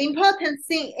very important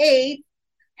thing is,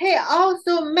 he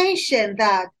also mentioned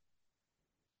that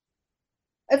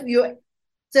if you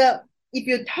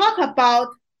talk about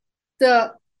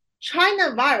the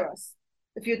China virus,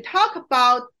 if you talk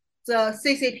about the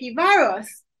CCP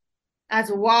virus, as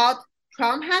what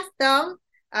Trump has done,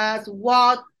 as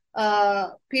what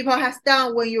people has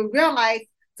done when you realize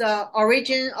the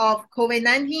origin of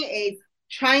COVID-19 is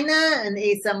China and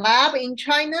it's a lab in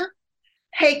China,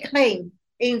 he claimed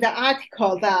in the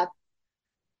article that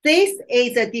this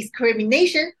is a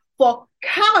discrimination for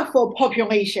colorful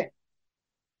population.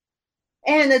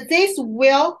 And this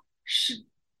will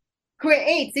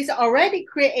already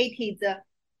created the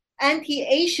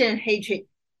anti-Asian hatred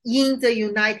in the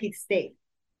United States.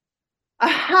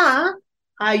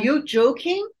 Are you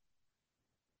joking?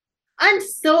 I'm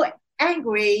so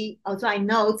angry. Also, I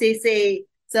know this is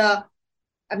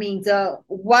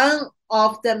one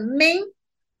of the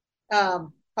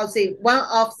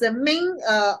main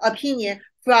opinion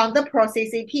from the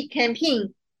pro-CCP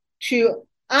campaign to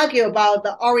argue about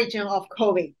the origin of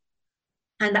COVID.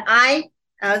 And I,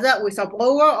 as a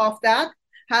whistleblower of that,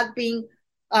 have been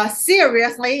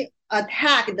seriously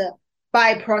attacked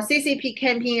by pro-CCP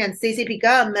campaign and CCP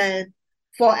government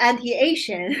for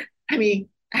anti-Asian,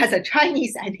 as a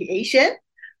Chinese anti-Asian.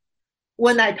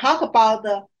 when I talk about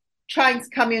the Chinese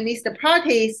Communist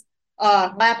Party's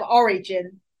lab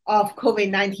origin of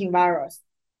COVID-19 virus.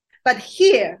 But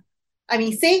here, I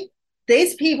mean, see,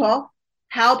 these people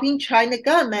helping China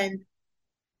government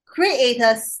create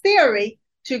a theory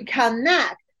to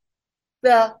connect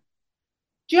the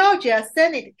Georgia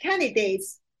Senate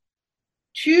candidates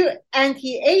to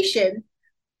anti-Asian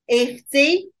if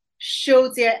they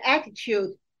show their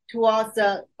attitude towards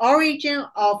the origin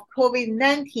of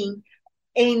COVID-19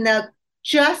 in a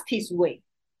justice way,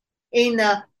 in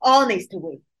an honest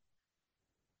way.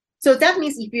 So that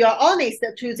means if you are honest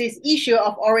to this issue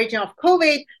of origin of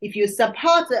COVID, if you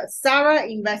support the thorough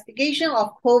investigation of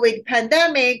COVID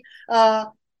pandemic,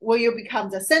 will you become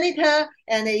the senator?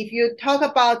 And if you talk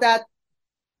about that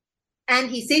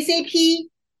anti-CCP,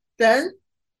 then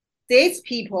these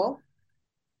people,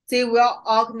 they will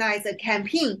organize a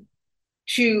campaign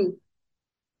to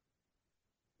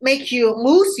make you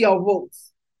lose your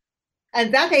votes.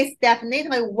 And that is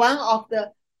definitely one of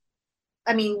the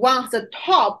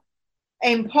top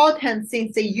important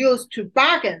things they use to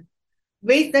bargain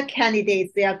with the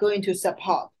candidates they are going to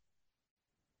support.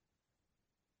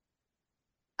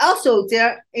 Also,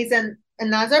 there is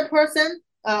another person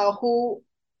who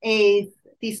is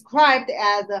described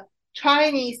as a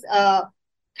Chinese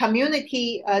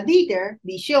community leader,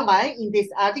 Li-Meng Yan, in this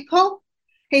article.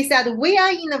 He said, we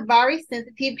are in a very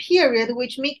sensitive period,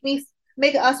 which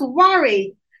make us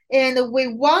worried. And we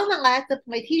want to let the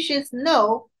politicians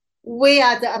know we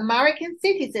are the American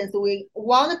citizens. We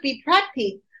want to be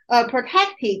protected.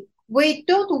 We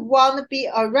don't want to be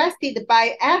arrested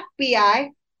by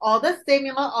FBI or the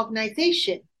similar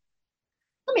organization.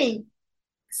 I mean,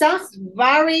 sounds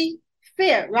very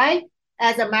fair, right?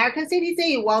 As American citizen,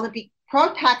 you want to be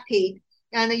protected,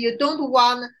 and you don't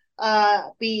want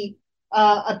to be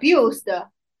abused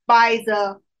by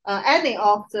the any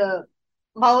of the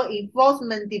law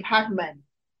enforcement department.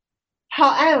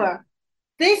 However,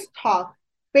 this talk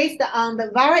based on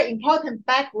the very important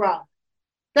background,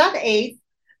 that is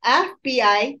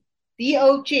FBI,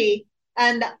 DOJ,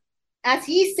 and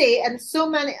SEC, and so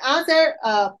many other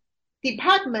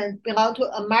departments belong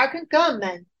to American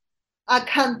government are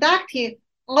conducting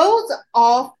loads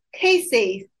of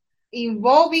cases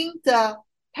involving the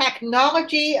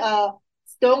technology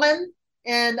stolen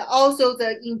and also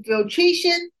the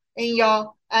infiltration in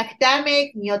your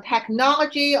academic, in your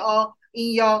technology, or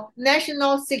in your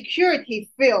national security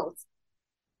fields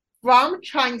from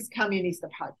Chinese Communist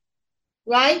Party,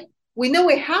 right? We know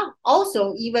we have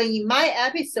also, even in my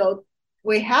episode,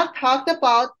 we have talked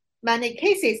about many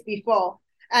cases before.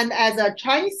 And as a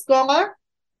Chinese scholar,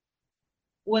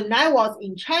 when I was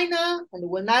in China and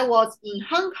when I was in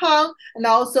Hong Kong, and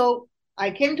also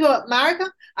I came to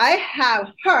America, I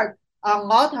have heard a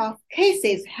lot of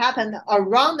cases happen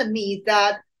around me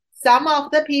that some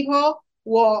of the people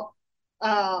were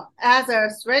either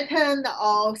threatened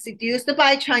or seduced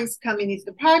by Chinese Communist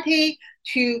Party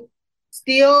to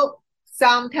steal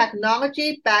some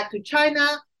technology back to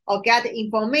China or get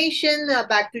information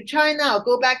back to China or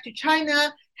go back to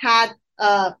China, had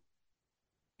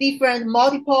different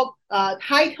multiple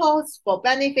titles for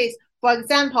benefits. For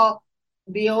example,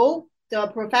 Liu, the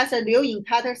Professor Liu in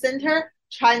Carter Center,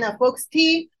 China Focus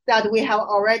Team, that we have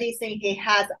already seen he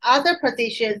has other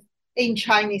positions in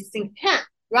Chinese think tank,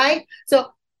 right?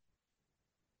 So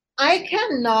I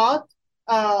cannot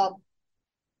tell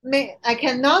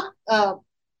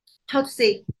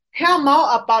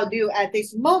more about you at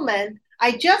this moment.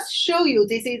 I just show you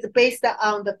this is based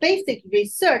on the basic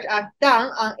research I've done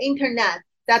on internet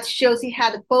that shows he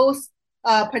had both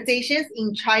positions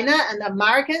in China and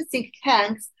American think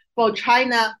tanks for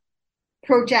China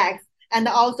projects. And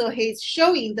also he's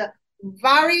showing the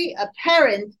very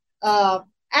apparent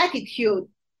attitude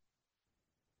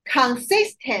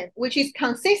which is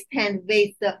consistent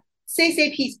with the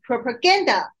CCP's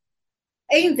propaganda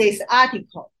in this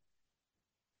article.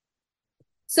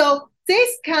 So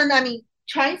this kind,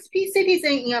 Chinese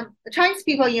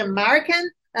people in American,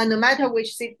 no matter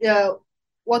which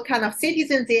what kind of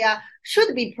citizens they are,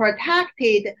 should be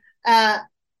protected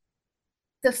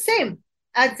the same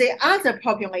as the other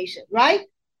population, right?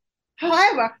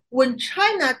 However, when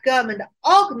China government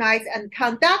organized and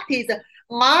conducted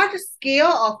large scale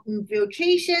of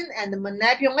infiltration and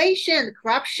manipulation and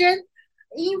corruption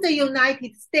in the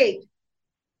United States,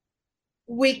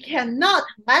 we cannot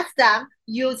let them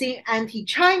using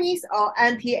anti-Chinese or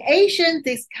anti-Asian,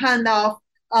 this kind of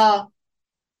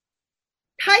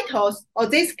titles or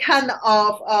this kind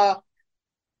of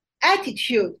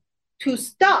attitude to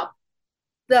stop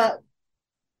the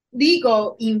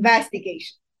legal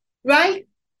investigation, right?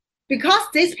 because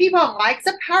these people are like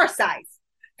the parasites.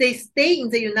 They stay in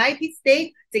the United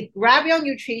States, they grab your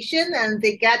nutrition and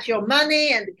they get your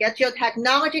money and get your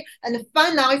technology, and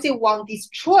finally they want to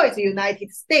destroy the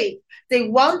United States. They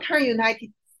want to turn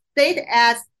United States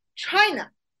as China.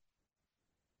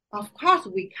 Of course,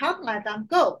 we can't let them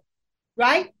go,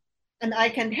 right? And I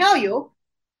can tell you,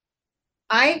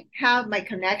 I have my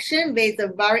connection with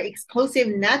a very exclusive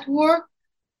network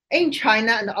in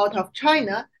China and out of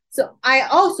China. So I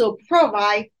also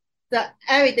provide the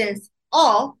evidence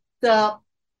of the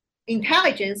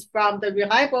intelligence from the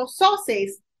reliable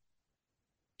sources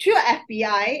to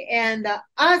FBI and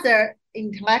other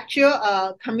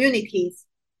intellectual communities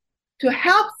to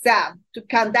help them to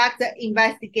conduct the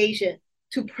investigation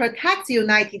to protect the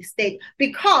United States.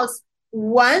 Because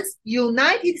once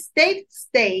United States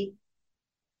stay,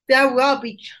 there will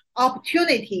be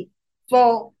opportunity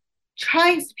for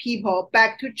Chinese people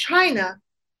back to China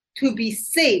to be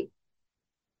safe.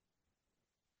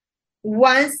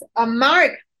 Once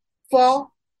America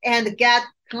fall and get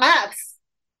collapsed,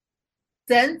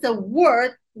 then the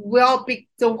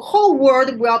whole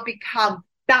world will become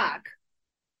dark,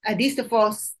 at least for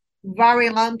a very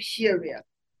long period.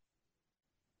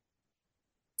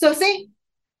 So see,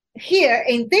 here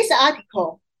in this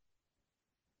article,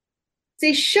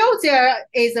 they show there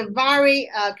is a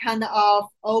very kind of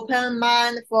open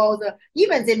mind for the,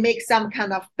 even they make some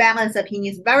kind of balanced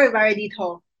opinions, very, very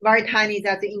little, very tiny,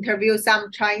 that they interview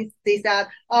some Chinese, they said,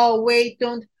 oh, we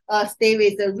don't stay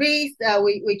with the race,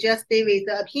 we just stay with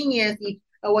the opinions, if,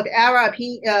 whatever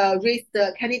race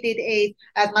the candidate is,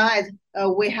 as long as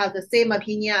we have the same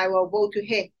opinion, I will vote to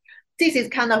him. This is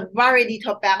kind of very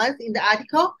little balance in the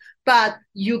article, but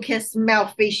you can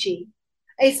smell fishy,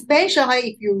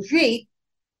 especially if you read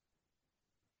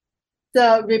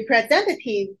the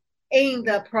representative in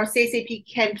the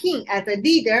pro-CCP campaign as a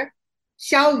leader,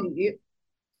 Xiao Yu,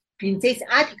 in this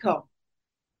article.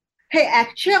 He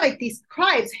actually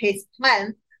describes his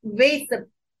plan with the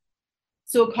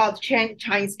so-called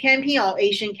Chinese campaign or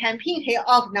Asian campaign he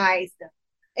organized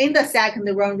in the second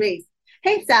round race.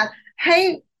 He said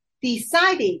he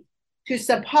decided to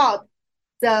support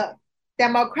the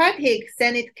Democratic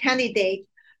Senate candidate,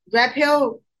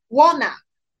 Raphael Warnock.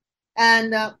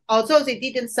 And although they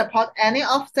didn't support any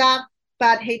of them,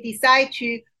 but he decided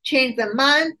to change the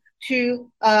mind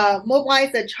to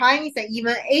mobilize the Chinese and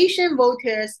even Asian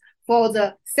voters for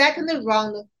the second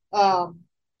round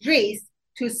race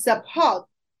to support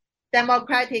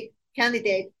Democratic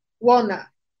candidate Warnock.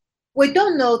 We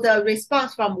don't know the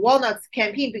response from Warnock's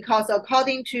campaign because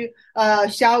according to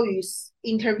Xiao Yu's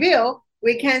interview,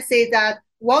 we can say that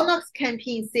Warnock's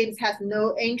campaign seems has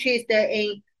no interest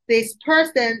in this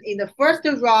person in the first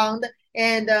round,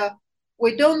 and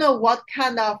we don't know what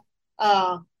kind of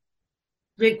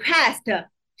request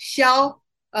Xiao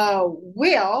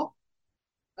will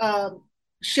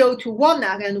show to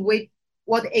Warnock, and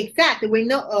what exact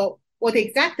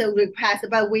request,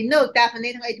 but we know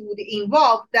definitely it would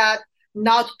involve that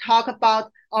not to talk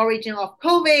about origin of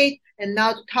COVID and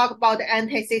not to talk about the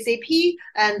anti-CCP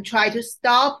and try to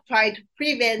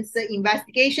prevent the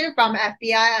investigation from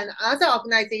FBI and other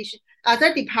organizations,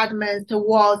 other departments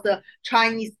towards the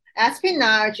Chinese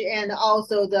espionage and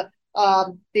also the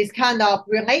this kind of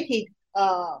related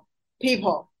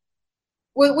people.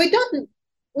 We don't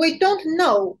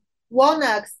know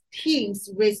Warnock's team's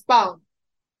response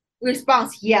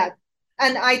yet,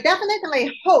 and I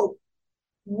definitely hope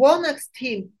Warnock's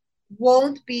team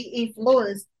won't be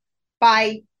influenced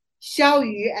by Xiao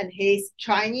Yu and his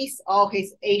Chinese or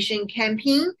his Asian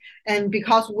campaign, and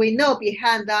because we know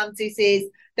behind them this is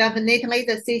definitely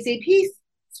the CCP's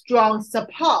strong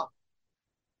support.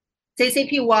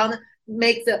 CCP want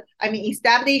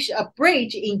establish a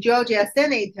bridge in Georgia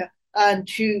Senate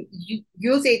to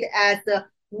use it as a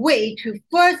way to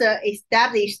further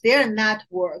establish their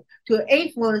network to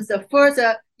influence the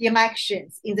further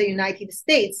elections in the United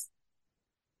States.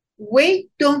 We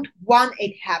don't want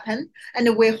it happen,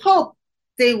 and we hope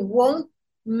they won't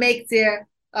make their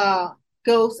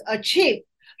goals achieved.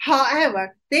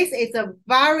 However, this is a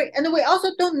and we also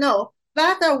don't know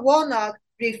whether Warnock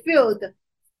refused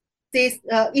this,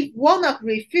 if Warnock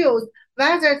refused,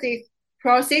 whether this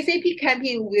pro-CCP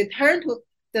campaign will turn to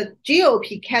the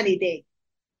GOP candidate,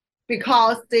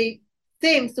 because they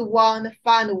seems to want to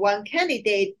find one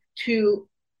candidate to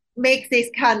make this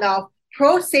kind of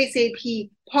pro-CCP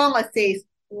policies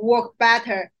work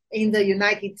better in the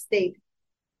United States.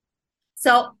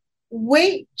 So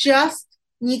we just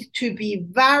need to be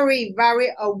very, very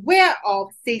aware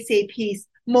of CCP's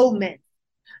movement.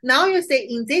 Now you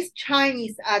see in this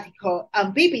Chinese article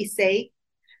on BBC,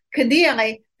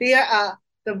 clearly there are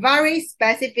the very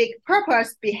specific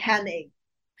purpose behind it.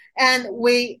 And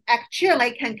we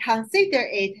actually can consider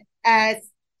it as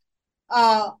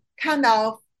a kind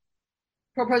of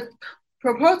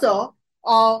proposal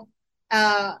or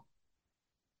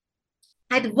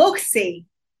advocacy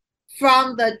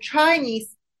from the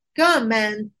Chinese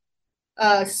government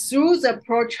through the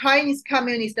pro-Chinese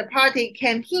Communist Party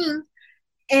campaign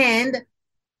and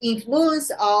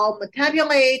influence or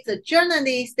manipulate the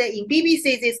journalists in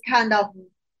BBC, this kind of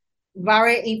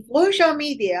very influential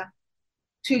media,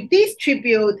 to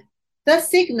distribute the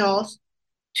signals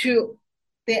to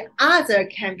the other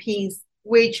campaigns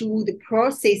which would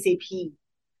pro-CCP.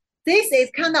 This is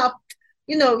kind of,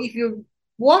 if you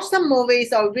watch some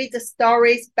movies or read the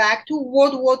stories back to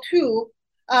World War II,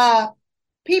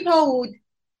 people would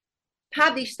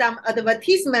publish some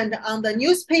advertisement on the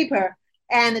newspaper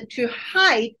and to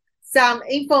hide some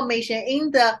information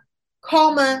in the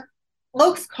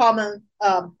most common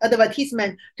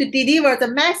advertisement to deliver the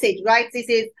message, right? This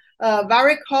is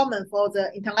very common for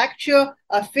the intellectual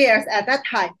affairs at that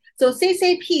time. So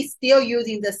CCP is still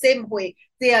using the same way.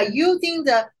 They are using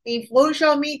the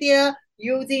influential media,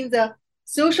 using the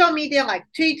social media like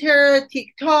Twitter,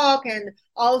 TikTok, and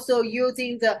also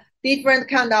using the different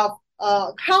kind of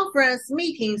conference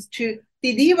meetings to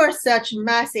deliver such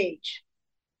message.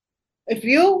 If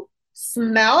you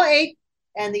smell it,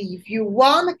 and if you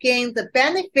want to gain the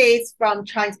benefits from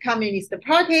Chinese Communist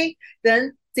Party,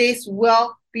 then this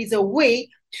will be the way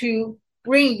to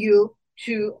bring you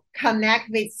to connect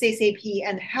with CCP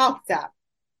and help them.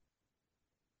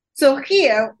 So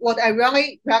here, what I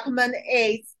really recommend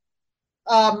is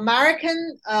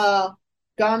American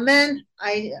government,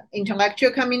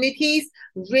 intellectual communities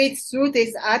read through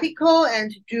this article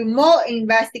and do more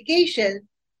investigation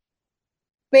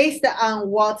based on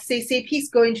what CCP is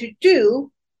going to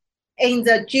do in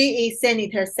the GE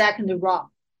Senator second round.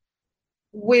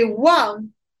 We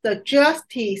won the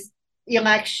justice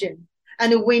election,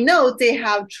 and we know they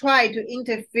have tried to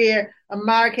interfere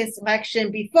American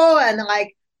election before, and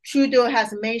like Trudeau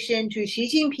has mentioned to Xi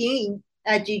Jinping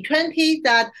at G20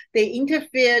 that they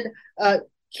interfered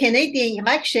Canadian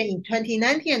election in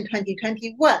 2019 and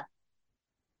 2021.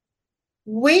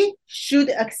 We should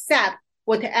accept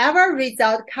whatever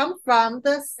result come from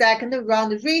the second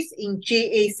round race in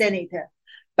GA Senator,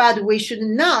 but we should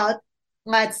not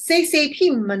let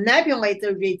CCP manipulate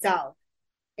the result.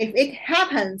 If it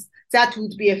happens, that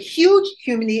would be a huge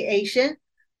humiliation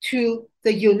to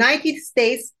the United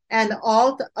States and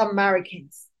all the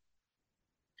Americans.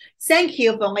 Thank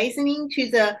you for listening to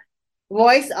the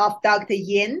voice of Dr.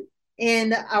 Yan.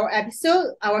 In our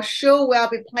episode, our show will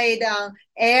be played on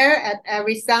air at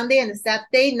every Sunday and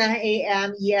Saturday, 9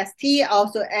 a.m. EST,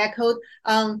 also echoed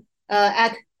on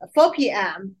at 4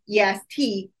 p.m.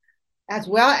 EST, as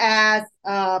well as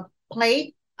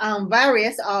played on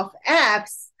various of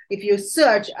apps. If you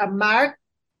search America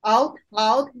Out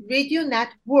Loud Radio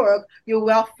Network, you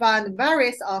will find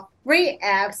various of free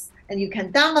apps, and you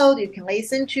can download, you can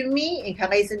listen to me, you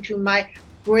can listen to my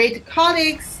great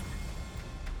colleagues.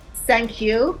 Thank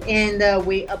you, and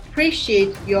we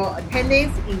appreciate your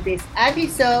attendance in this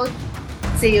episode.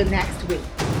 See you next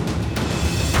week.